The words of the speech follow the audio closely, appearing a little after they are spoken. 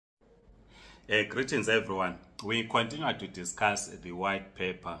Greetings everyone. We continue to discuss the white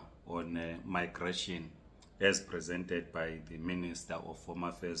paper on migration as presented by the Minister of Home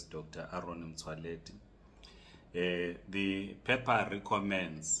Affairs, Dr. Aaron Mtswaledi. The paper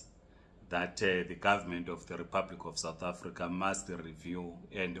recommends that the government of the Republic of South Africa must review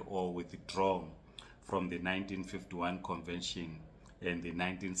and or withdraw from the 1951 Convention and the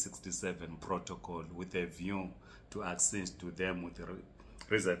 1967 Protocol with a view to access to them with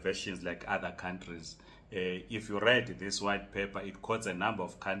reservations like other countries. If you read this white paper, it quotes a number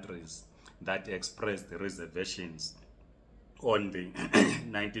of countries that expressed the reservations on the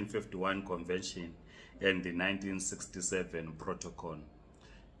 1951 Convention and the 1967 Protocol.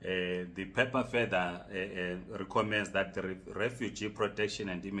 The paper further recommends that the refugee protection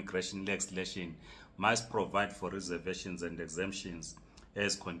and immigration legislation must provide for reservations and exemptions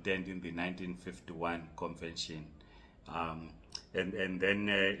as contained in the 1951 Convention. And then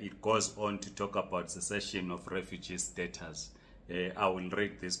it goes on to talk about cessation of refugee status. I will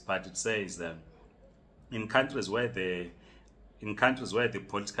read this part. It says, in countries where the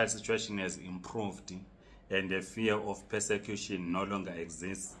political situation has improved and the fear of persecution no longer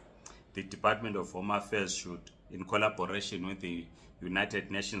exists, the Department of Home Affairs should, in collaboration with the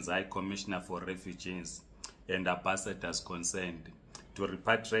United Nations High Commissioner for Refugees and ambassadors concerned, to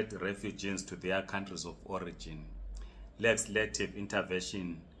repatriate refugees to their countries of origin. Legislative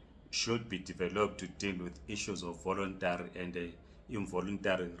intervention should be developed to deal with issues of voluntary and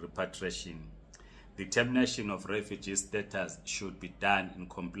involuntary repatriation. The termination of refugee status should be done in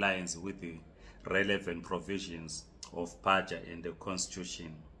compliance with the relevant provisions of PAJA and the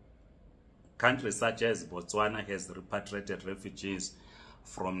Constitution. Countries such as Botswana has repatriated refugees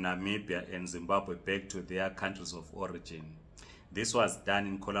from Namibia and Zimbabwe back to their countries of origin. This was done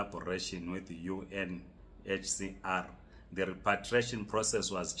in collaboration with the UNHCR. The repatriation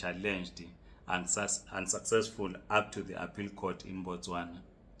process was challenged and unsuccessful up to the appeal court in Botswana.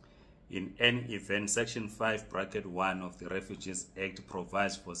 In any event, Section 5(1) of the Refugees Act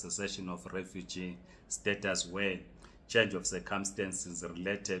provides for cessation of refugee status where change of circumstances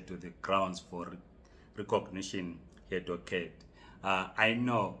related to the grounds for recognition had occurred. I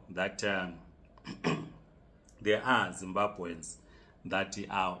know that there are Zimbabweans that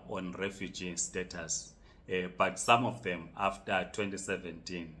are on refugee status, but some of them after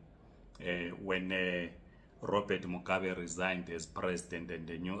 2017, when Robert Mugabe resigned as president and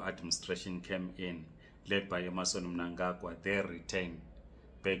the new administration came in, led by Emmerson Mnangagwa, they returned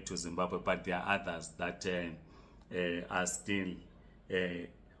back to Zimbabwe, but there are others that are still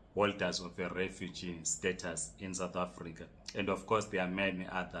holders of a refugee status in South Africa. And of course, there are many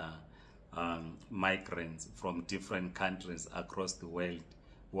other migrants from different countries across the world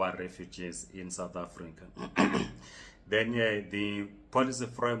who are refugees in South Africa. Then the policy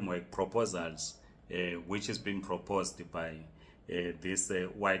framework proposals, which is being proposed by this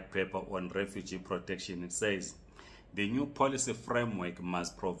white paper on refugee protection, it says the new policy framework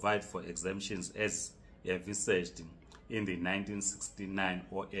must provide for exemptions as envisaged in the 1969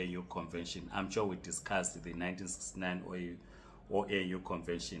 OAU Convention. I'm sure we discussed the 1969 OAU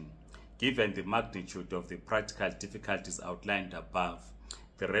Convention. Given the magnitude of the practical difficulties outlined above,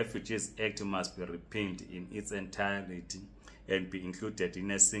 the Refugees Act must be repealed in its entirety and be included in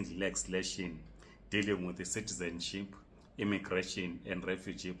a single legislation dealing with the citizenship, immigration, and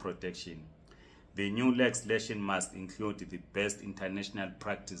refugee protection. The new legislation must include the best international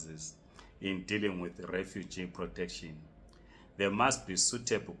practices in dealing with refugee protection. There must be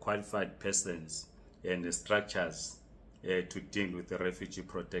suitable qualified persons and structures to deal with the refugee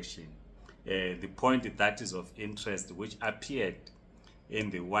protection. The point that is of interest, which appeared in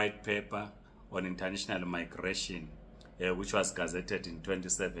the white paper on international migration, which was gazetted in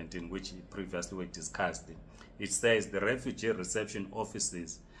 2017, which previously we discussed, it says the refugee reception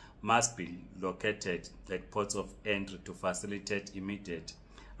offices must be located at ports of entry to facilitate immediate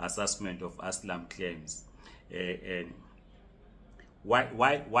assessment of asylum claims. And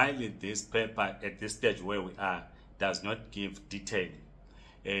while this paper at this stage where we are does not give detail,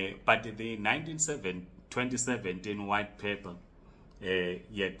 but the 2017 white paper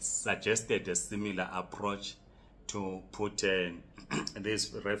yet suggested a similar approach to put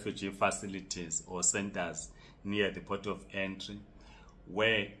these refugee facilities or centers near the port of entry,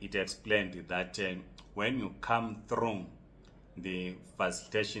 where it explained that when you come through the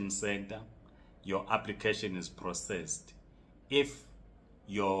facilitation center, your application is processed. If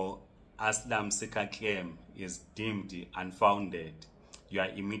your asylum seeker claim is deemed unfounded, you are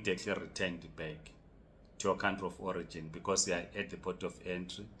immediately returned back to your country of origin because you are at the port of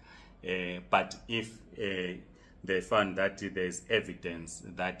entry. But if they found that there is evidence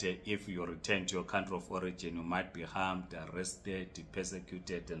that if you return to your country of origin, you might be harmed, arrested,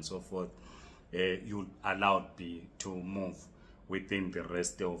 persecuted, and so forth. You're allowed to move within the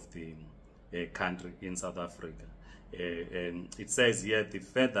rest of the country in South Africa. It says here the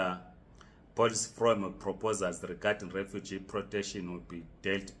further policy framework proposals regarding refugee protection will be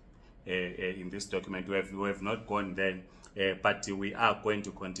dealt in this document. We have not gone there, but we are going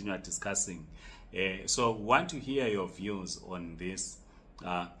to continue discussing. So we want to hear your views on this,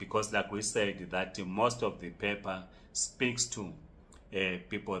 because like we said, that most of the paper speaks to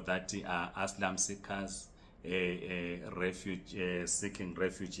people that are asylum seekers, seeking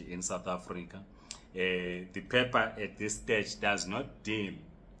refuge in South Africa. The paper at this stage does not deal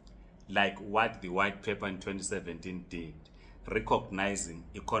like what the white paper in 2017 did, recognizing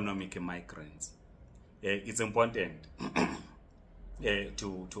economic migrants. It's important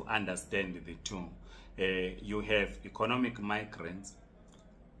to understand the two. You have economic migrants,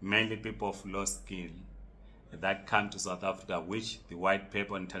 mainly people of low skill, that come to South Africa, which the white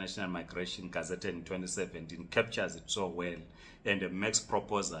paper on international migration gazetted in 2017 captures it so well and makes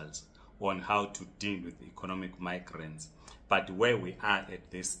proposals on how to deal with economic migrants. But where we are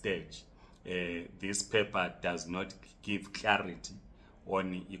at this stage, this paper does not give clarity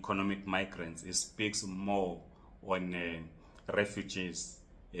on economic migrants. It speaks more on refugees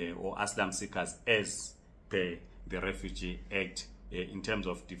or asylum seekers as per the Refugee Act, in terms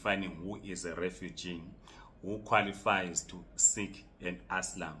of defining who is a refugee, who qualifies to seek an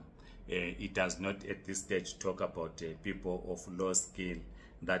asylum. It does not at this stage talk about people of low skill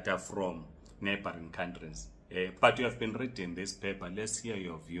that are from neighboring countries. But you have been reading this paper. Let's hear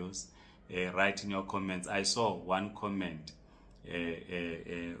your views. Write in your comments. I saw one comment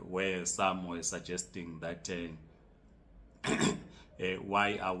where some were suggesting that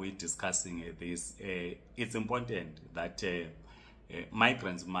why are we discussing this? It's important that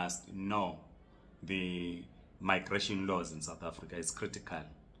migrants must know the migration laws in South Africa. It's critical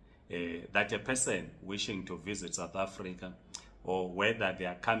that a person wishing to visit South Africa, or whether they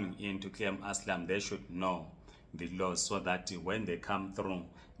are coming in to claim asylum, they should know the laws so that when they come through,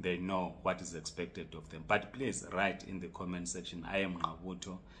 they know what is expected of them. But please write in the comment section. I am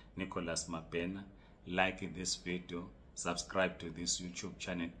Ngabuto Nicholas Mabena. Like this video, subscribe to this YouTube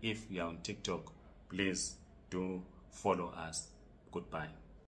channel. If you are on TikTok, please do follow us. Goodbye.